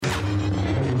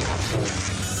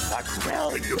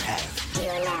well you have.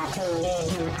 You're now tuned in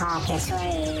to the podcast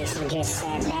ways. You just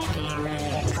sat back and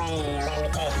ready to play. Let me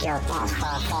take your thoughts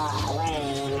far, far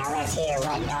away. Now let's hear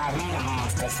what Darth Vader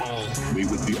has to say. We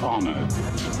would be honored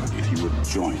if you would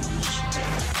join us.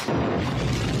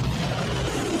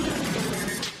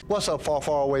 What's up, far,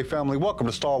 far away family? Welcome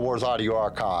to Star Wars Audio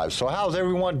Archives. So how's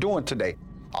everyone doing today?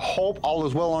 I hope all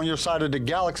is well on your side of the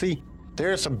galaxy.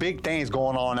 There's some big things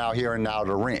going on out here in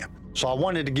Outer Rim. So I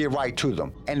wanted to get right to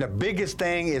them. And the biggest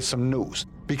thing is some news.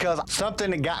 Because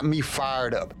something that got me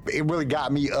fired up. It really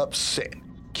got me upset.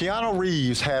 Keanu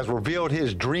Reeves has revealed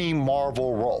his dream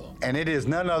Marvel role. And it is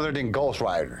none other than Ghost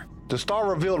Rider. The star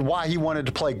revealed why he wanted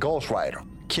to play Ghost Rider.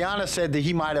 Keanu said that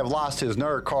he might have lost his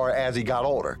nerd card as he got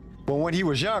older. But when he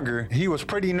was younger, he was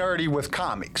pretty nerdy with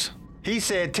comics. He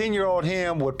said 10-year-old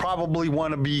him would probably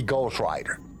want to be Ghost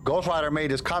Rider. Ghost Rider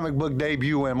made his comic book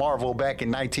debut in Marvel back in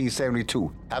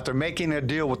 1972. After making a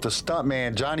deal with the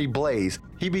stuntman Johnny Blaze,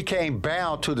 he became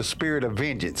bound to the spirit of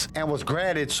vengeance and was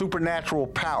granted supernatural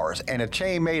powers and a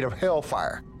chain made of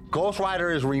hellfire. Ghost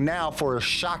Rider is renowned for his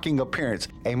shocking appearance,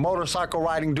 a motorcycle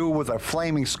riding dude with a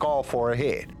flaming skull for a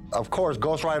head. Of course,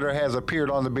 Ghost Rider has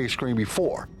appeared on the big screen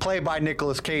before, played by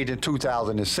Nicolas Cage in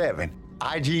 2007.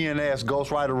 IGN's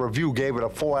Ghost Rider review gave it a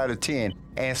 4 out of 10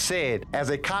 and said, as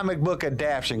a comic book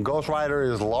adaptation, Ghost Rider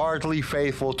is largely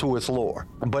faithful to its lore,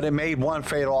 but it made one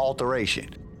fatal alteration.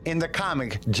 In the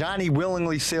comic, Johnny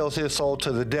willingly sells his soul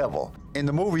to the devil. In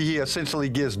the movie, he essentially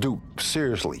gets duped,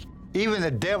 seriously. Even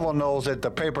the devil knows that the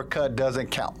paper cut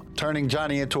doesn't count, turning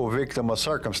Johnny into a victim of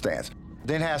circumstance,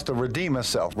 then has to redeem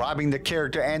himself, robbing the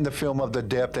character and the film of the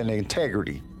depth and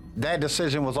integrity. That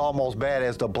decision was almost bad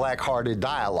as the black-hearted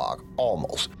dialogue,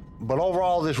 almost. But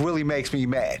overall, this really makes me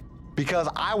mad, because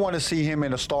I want to see him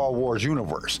in the Star Wars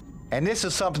universe. And this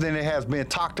is something that has been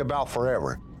talked about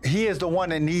forever. He is the one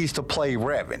that needs to play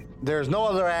Revan. There's no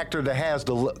other actor that has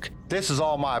the look. This is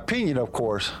all my opinion, of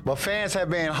course, but fans have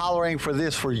been hollering for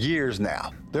this for years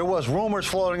now. There was rumors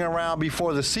floating around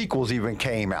before the sequels even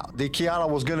came out that Keanu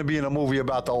was going to be in a movie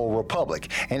about the Old Republic,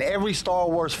 and every Star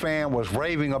Wars fan was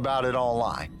raving about it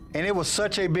online. And it was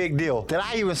such a big deal that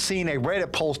I even seen a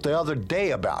Reddit post the other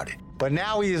day about it. But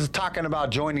now he is talking about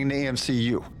joining the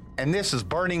MCU. And this is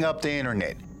burning up the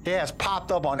internet. It has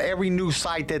popped up on every news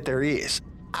site that there is.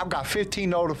 I've got 15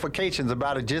 notifications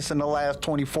about it just in the last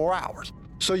 24 hours.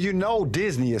 So you know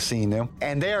Disney has seen them,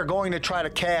 and they are going to try to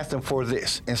cast him for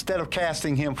this, instead of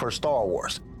casting him for Star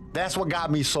Wars. That's what got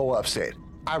me so upset.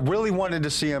 I really wanted to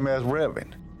see him as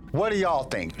Revan. What do y'all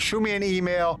think? Shoot me an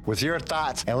email with your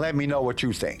thoughts and let me know what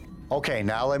you think. Okay,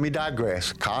 now let me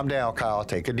digress. Calm down, Kyle.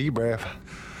 Take a deep breath.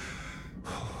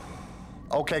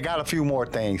 Okay, got a few more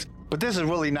things, but this is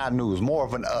really not news, more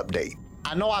of an update.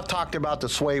 I know I've talked about the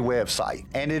Sway website,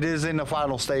 and it is in the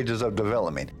final stages of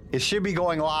development. It should be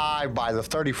going live by the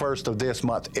 31st of this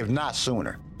month, if not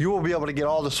sooner. You will be able to get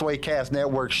all the Swaycast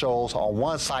Network shows on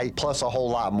one site, plus a whole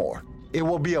lot more. It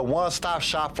will be a one-stop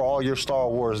shop for all your Star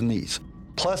Wars needs.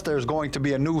 Plus, there's going to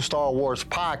be a new Star Wars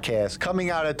podcast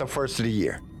coming out at the first of the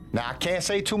year. Now, I can't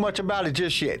say too much about it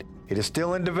just yet. It is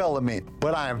still in development,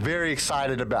 but I am very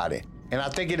excited about it. And I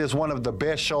think it is one of the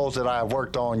best shows that I have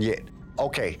worked on yet.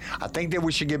 Okay, I think that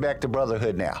we should get back to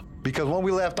Brotherhood now. Because when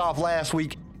we left off last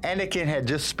week, Anakin had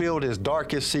just spilled his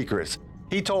darkest secrets.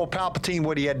 He told Palpatine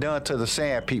what he had done to the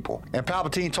Sand People, and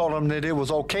Palpatine told him that it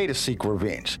was okay to seek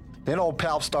revenge. Then old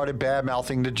Palp started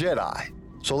bad-mouthing the Jedi.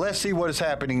 So let's see what is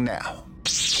happening now.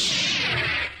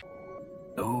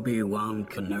 Obi-Wan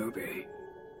Kenobi.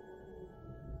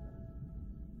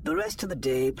 The rest of the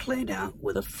day played out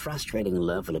with a frustrating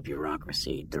level of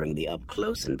bureaucracy during the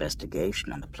up-close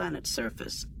investigation on the planet's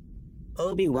surface.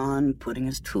 Obi-Wan putting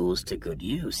his tools to good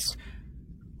use,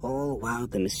 all while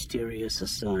the mysterious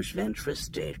Asajj Ventress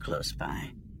stayed close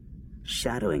by,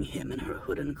 shadowing him in her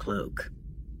hood and cloak.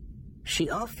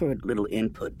 She offered little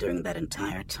input during that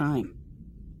entire time,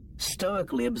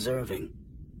 stoically observing.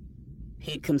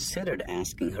 He considered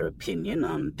asking her opinion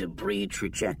on debris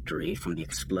trajectory from the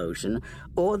explosion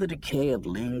or the decay of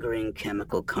lingering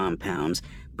chemical compounds,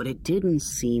 but it didn't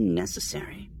seem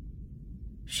necessary.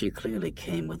 She clearly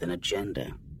came with an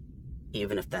agenda,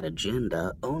 even if that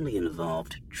agenda only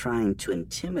involved trying to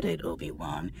intimidate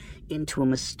Obi-Wan into a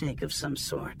mistake of some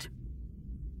sort.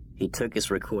 He took his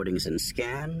recordings and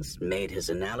scans, made his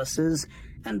analysis,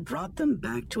 and brought them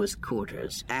back to his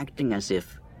quarters, acting as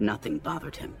if nothing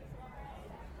bothered him.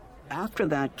 After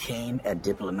that came a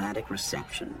diplomatic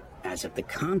reception, as if the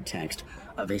context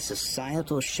of a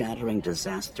societal-shattering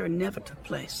disaster never took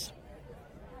place.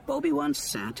 Obi-Wan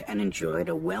sat and enjoyed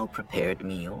a well-prepared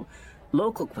meal,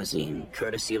 local cuisine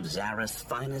courtesy of Zara's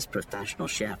finest professional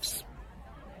chefs.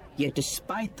 Yet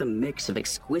despite the mix of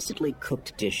exquisitely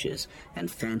cooked dishes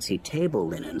and fancy table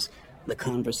linens, the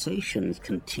conversations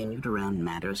continued around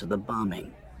matters of the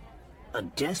bombing. A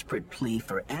desperate plea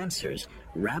for answers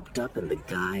wrapped up in the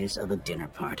guise of a dinner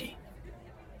party.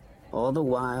 All the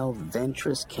while,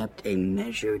 Ventress kept a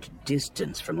measured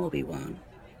distance from Obi-Wan,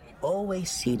 always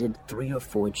seated 3 or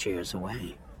 4 chairs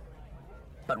away.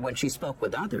 But when she spoke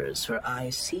with others, her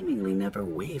eyes seemingly never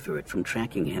wavered from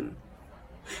tracking him.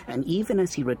 And even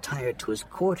as he retired to his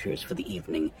quarters for the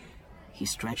evening, he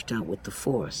stretched out with the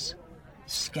Force,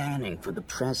 scanning for the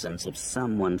presence of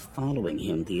someone following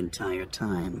him the entire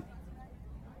time.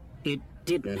 It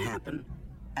didn't happen,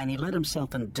 and he let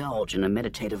himself indulge in a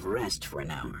meditative rest for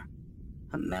an hour,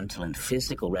 a mental and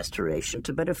physical restoration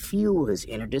to better fuel his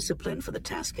inner discipline for the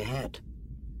task ahead.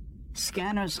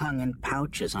 Scanners hung in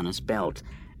pouches on his belt,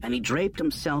 and he draped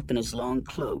himself in his long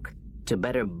cloak to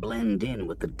better blend in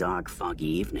with the dark, foggy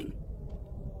evening.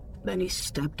 Then he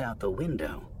stepped out the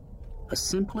window, a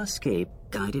simple escape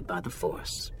guided by the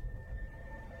Force.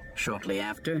 Shortly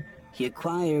after, he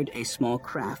acquired a small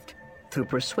craft through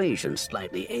persuasion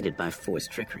slightly aided by Force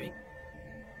trickery.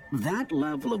 That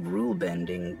level of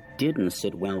rule-bending didn't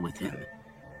sit well with him,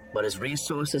 but his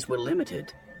resources were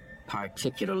limited,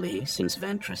 particularly since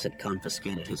Ventress had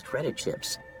confiscated his credit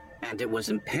chips, and it was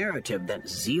imperative that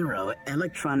 0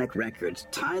 electronic records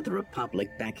tie the Republic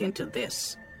back into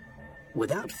this.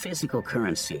 Without physical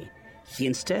currency, he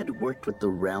instead worked with the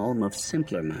realm of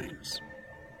simpler minds.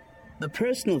 The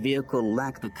personal vehicle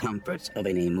lacked the comforts of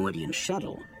an Neimoidian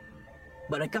shuttle,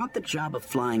 but it got the job of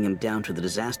flying him down to the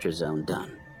disaster zone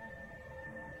done.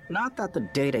 Not that the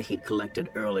data he'd collected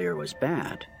earlier was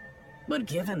bad, but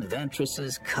given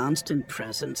Ventress's constant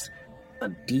presence, a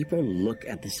deeper look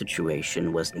at the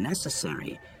situation was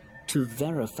necessary to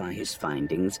verify his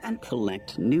findings and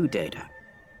collect new data.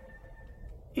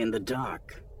 In the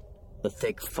dark, the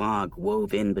thick fog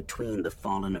wove in between the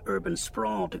fallen urban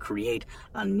sprawl to create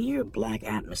a near-black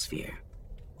atmosphere,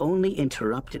 only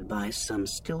interrupted by some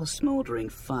still smoldering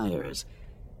fires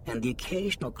and the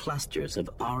occasional clusters of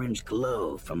orange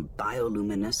glow from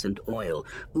bioluminescent oil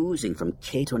oozing from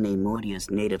Cato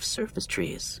Neimoidia's native surface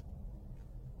trees.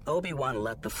 Obi-Wan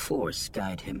let the Force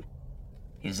guide him,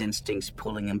 his instincts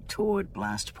pulling him toward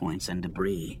blast points and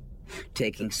debris,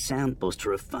 taking samples to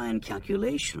refine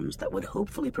calculations that would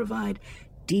hopefully provide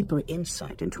deeper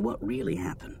insight into what really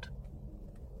happened.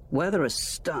 Whether a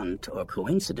stunt or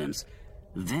coincidence,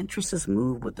 Ventress's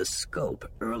move with the scope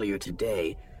earlier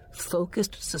today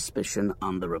focused suspicion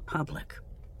on the Republic,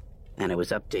 and it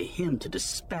was up to him to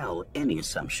dispel any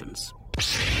assumptions.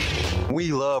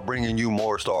 We love bringing you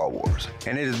more Star Wars,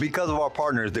 and it is because of our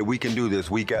partners that we can do this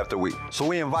week after week. So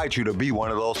we invite you to be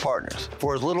one of those partners.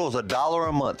 For as little as $1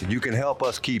 a month, you can help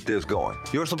us keep this going.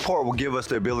 Your support will give us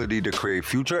the ability to create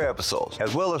future episodes,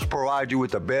 as well as provide you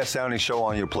with the best sounding show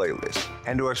on your playlist.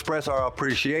 And to express our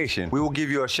appreciation, we will give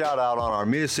you a shout out on our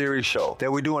mid-series show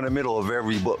that we do in the middle of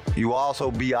every book. You will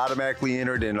also be automatically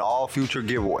entered in all future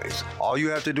giveaways. All you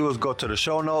have to do is go to the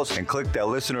show notes and click that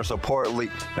listener support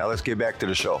link. Now let's get back to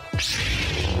the show.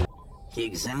 He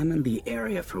examined the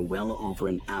area for well over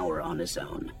an hour on his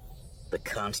own, the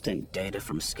constant data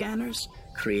from scanners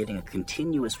creating a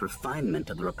continuous refinement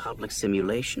of the Republic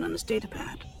simulation on his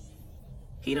datapad.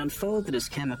 He'd unfolded his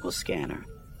chemical scanner,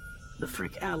 the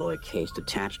frick alloy case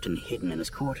detached and hidden in his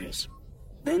quarters,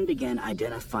 then began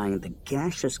identifying the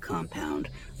gaseous compound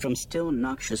from still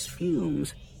noxious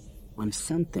fumes when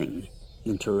something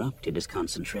interrupted his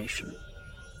concentration.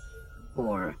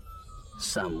 Or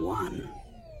someone.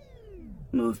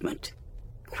 Movement.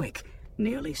 Quick,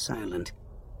 nearly silent,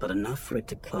 but enough for it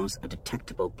to cause a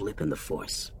detectable blip in the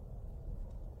Force.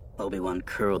 Obi-Wan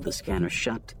curled the scanner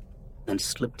shut, then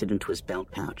slipped it into his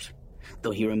belt pouch,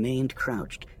 though he remained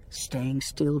crouched, staying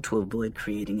still to avoid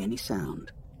creating any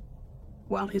sound.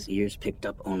 While his ears picked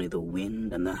up only the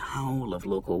wind and the howl of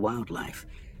local wildlife,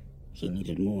 he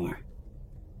needed more.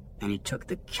 And he took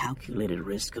the calculated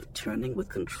risk of turning with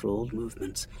controlled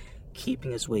movements,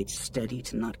 keeping his weight steady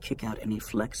to not kick out any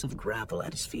flecks of gravel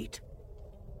at his feet.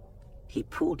 He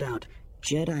pulled out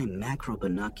Jedi macro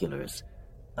binoculars,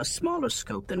 a smaller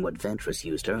scope than what Ventress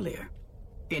used earlier.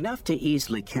 Enough to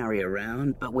easily carry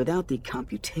around, but without the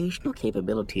computational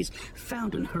capabilities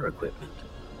found in her equipment.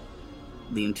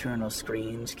 The internal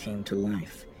screens came to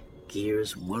life,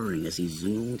 gears whirring as he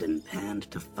zoomed and panned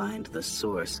to find the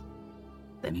source.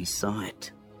 Then he saw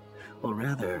it, or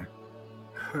rather,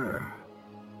 her.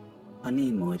 A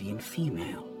Neimoidian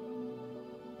female.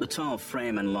 The tall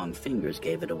frame and long fingers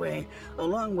gave it away,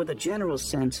 along with a general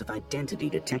sense of identity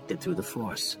detected through the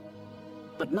Force.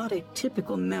 but not a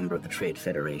typical member of the Trade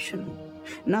Federation.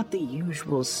 Not the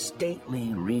usual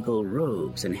stately, regal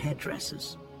robes and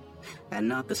headdresses. And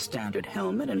not the standard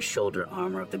helmet and shoulder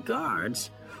armor of the guards,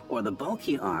 or the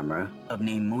bulky armor of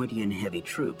Neimoidian heavy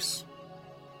troops.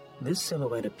 This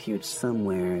silhouette appeared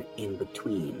somewhere in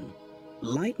between.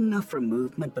 Light enough for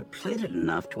movement, but plated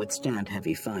enough to withstand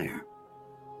heavy fire.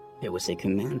 It was a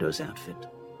commando's outfit,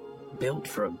 built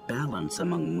for a balance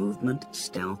among movement,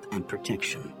 stealth, and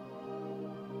protection.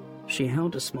 She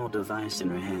held a small device in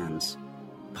her hands,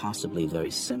 possibly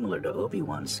very similar to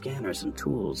Obi-Wan's scanners and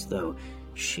tools, though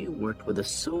she worked with a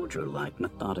soldier-like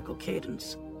methodical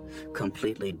cadence,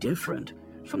 completely different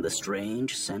from the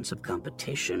strange sense of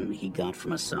competition he got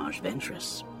from Asajj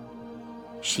Ventress.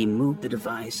 She moved the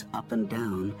device up and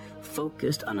down,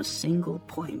 focused on a single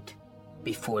point,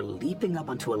 before leaping up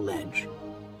onto a ledge,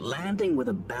 landing with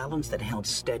a balance that held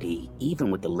steady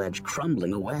even with the ledge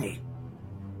crumbling away.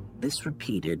 This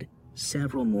repeated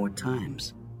several more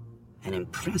times, an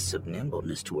impressive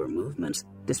nimbleness to her movements,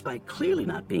 despite clearly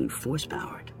not being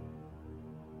force-powered.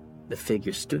 The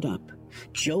figure stood up,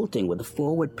 jolting with a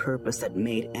forward purpose that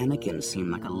made Anakin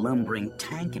seem like a lumbering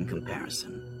tank in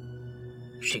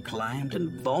comparison. She climbed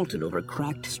and vaulted over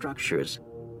cracked structures,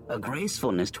 a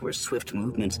gracefulness to her swift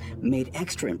movements made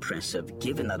extra impressive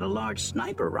given that a large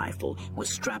sniper rifle was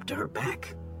strapped to her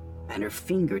back, and her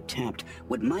finger tapped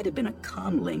what might have been a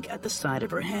comlink at the side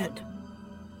of her head.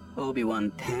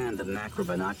 Obi-Wan panned the macro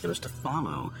binoculars to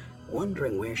follow,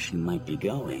 wondering where she might be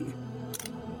going,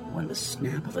 when the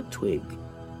snap of a twig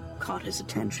caught his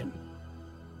attention.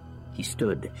 He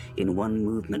stood in one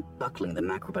movement, buckling the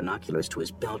macro binoculars to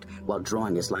his belt while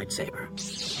drawing his lightsaber.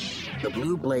 The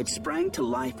blue blade sprang to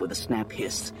life with a snap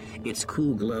hiss, its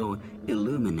cool glow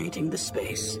illuminating the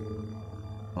space.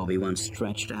 Obi-Wan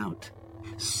stretched out,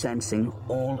 sensing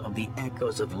all of the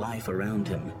echoes of life around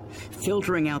him,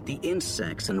 filtering out the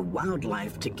insects and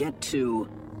wildlife to get to...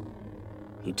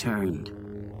 He turned,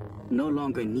 no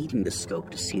longer needing the scope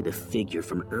to see the figure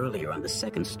from earlier on the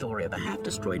second story of a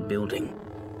half-destroyed building.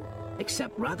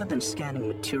 Except rather than scanning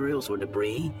materials or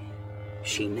debris,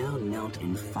 she now knelt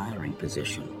in firing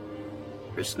position,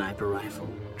 her sniper rifle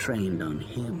trained on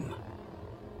him.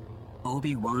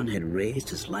 Obi-Wan had raised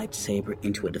his lightsaber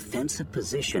into a defensive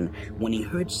position when he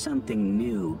heard something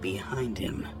new behind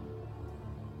him.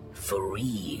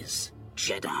 Fareez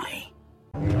Jedi.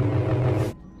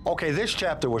 Okay, this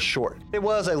chapter was short. It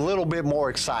was a little bit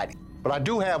more exciting, but I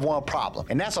do have one problem,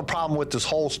 and that's a problem with this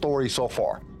whole story so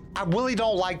far. I really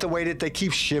don't like the way that they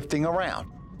keep shifting around.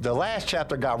 The last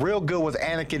chapter got real good with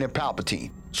Anakin and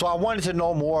Palpatine, so I wanted to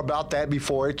know more about that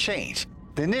before it changed.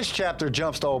 Then this chapter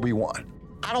jumps to Obi-Wan.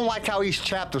 I don't like how each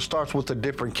chapter starts with a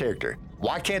different character.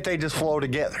 Why can't they just flow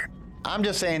together? I'm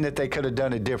just saying that they could have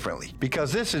done it differently,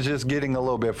 because this is just getting a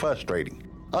little bit frustrating.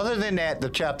 Other than that, the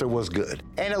chapter was good,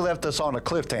 and it left us on a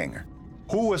cliffhanger.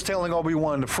 Who was telling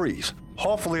Obi-Wan to freeze?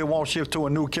 Hopefully it won't shift to a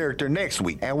new character next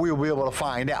week, and we'll be able to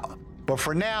find out. But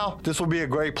for now, this will be a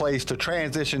great place to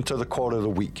transition to the quote of the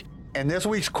week. And this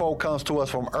week's quote comes to us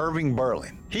from Irving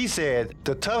Berlin. He said,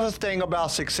 "The toughest thing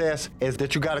about success is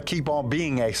that you got to keep on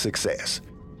being a success."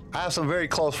 I have some very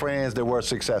close friends that were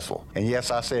successful, and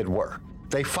yes, I said were.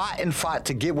 They fought and fought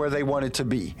to get where they wanted to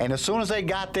be, and as soon as they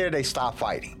got there, they stopped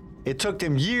fighting. It took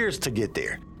them years to get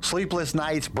there. Sleepless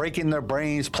nights, breaking their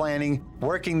brains planning,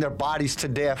 working their bodies to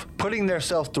death, putting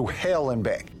themselves through hell and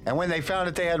back. And when they found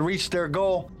that they had reached their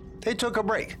goal, they took a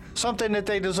break, something that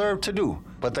they deserved to do,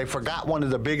 but they forgot one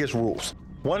of the biggest rules.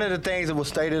 One of the things that was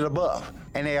stated above,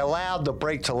 and they allowed the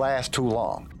break to last too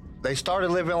long. They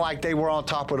started living like they were on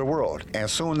top of the world, and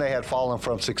soon they had fallen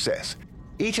from success.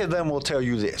 Each of them will tell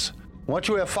you this. Once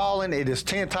you have fallen, it is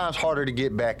 10 times harder to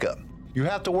get back up. You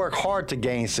have to work hard to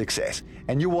gain success,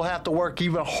 and you will have to work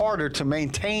even harder to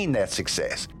maintain that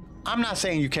success. I'm not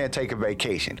saying you can't take a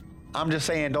vacation. I'm just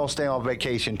saying don't stay on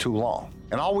vacation too long.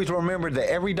 And always remember that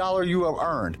every dollar you have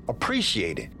earned,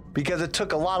 appreciate it, because it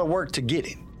took a lot of work to get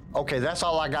it. Okay, that's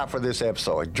all I got for this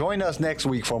episode. Join us next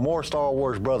week for more Star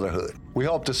Wars Brotherhood. We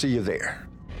hope to see you there.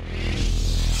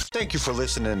 Thank you for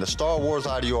listening to Star Wars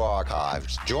Audio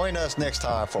Archives. Join us next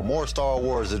time for more Star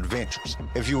Wars adventures.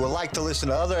 If you would like to listen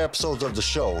to other episodes of the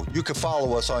show, you can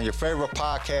follow us on your favorite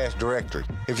podcast directory.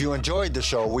 If you enjoyed the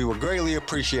show, we would greatly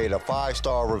appreciate a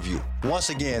 5-star review. Once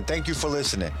again, thank you for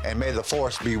listening, and may the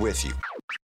Force be with you.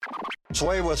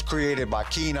 Sway was created by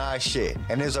Keen Eye Shed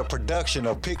and is a production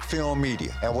of Pick Film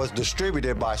Media and was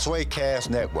distributed by Swaycast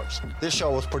Networks. This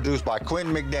show was produced by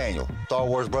Quentin McDaniel. Star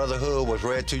Wars Brotherhood was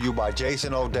read to you by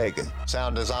Jason O'Dagan.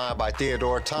 Sound design by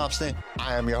Theodore Thompson.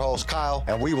 I am your host, Kyle,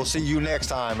 and we will see you next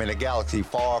time in a galaxy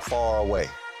far, far away.